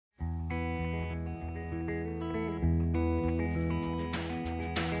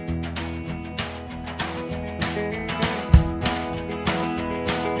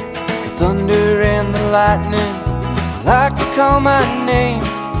thunder and the lightning like to call my name,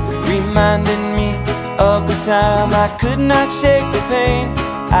 reminding me of the time I could not shake the pain.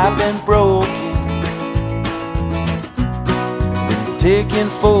 I've been broken, been taken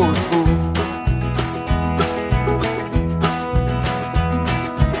for a fool.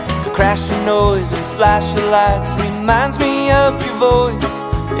 Crashing noise and flash of lights reminds me of your voice,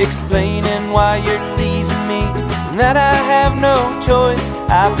 explaining why you're leaving me and that I have no choice.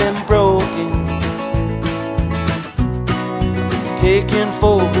 I've been broken, taken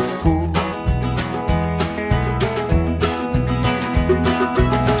for a fool.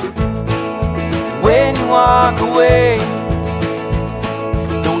 When you walk away,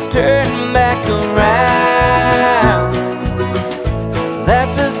 don't turn back around.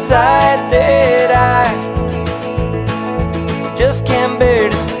 That's a sight that I just can't bear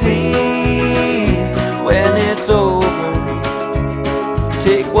to see. When it's over,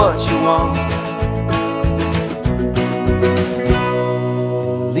 take what you want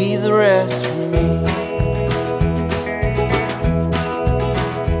and leave the rest for me.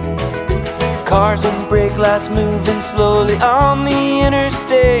 Cars and brake lights moving slowly on the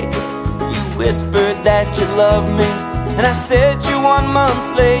interstate. You whispered that you love me, and I said you're 1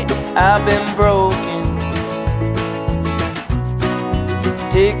 month late. I've been broken,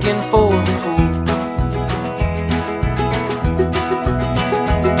 taken for a fool.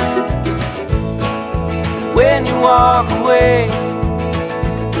 When you walk away,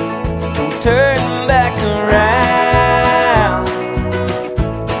 don't turn back around.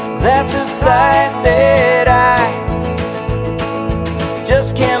 That's a sight that I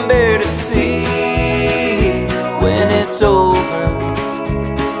just can't bear to see. When it's over,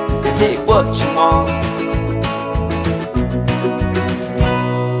 take what you want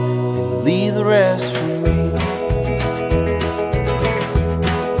and leave the rest for me.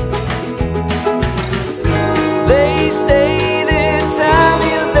 They say that time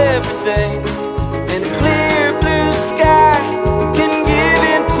heals everything, and a clear blue sky can give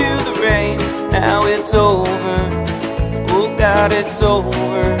into the rain. Now it's over, oh God, it's over.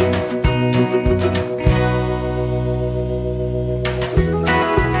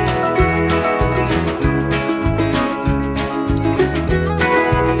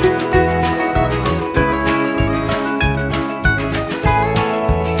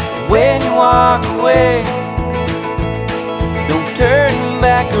 When you walk away, don't turn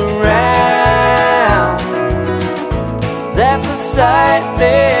back around. That's a sight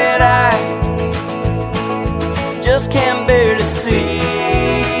that I just can't bear to see.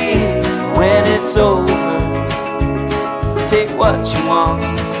 When it's over, take what you want,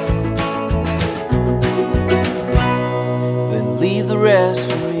 then leave the rest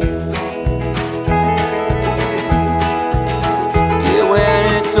for me. Yeah, when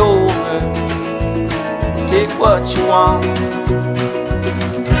it's over, take what you want,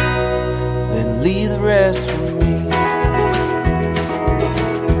 then leave the rest for me.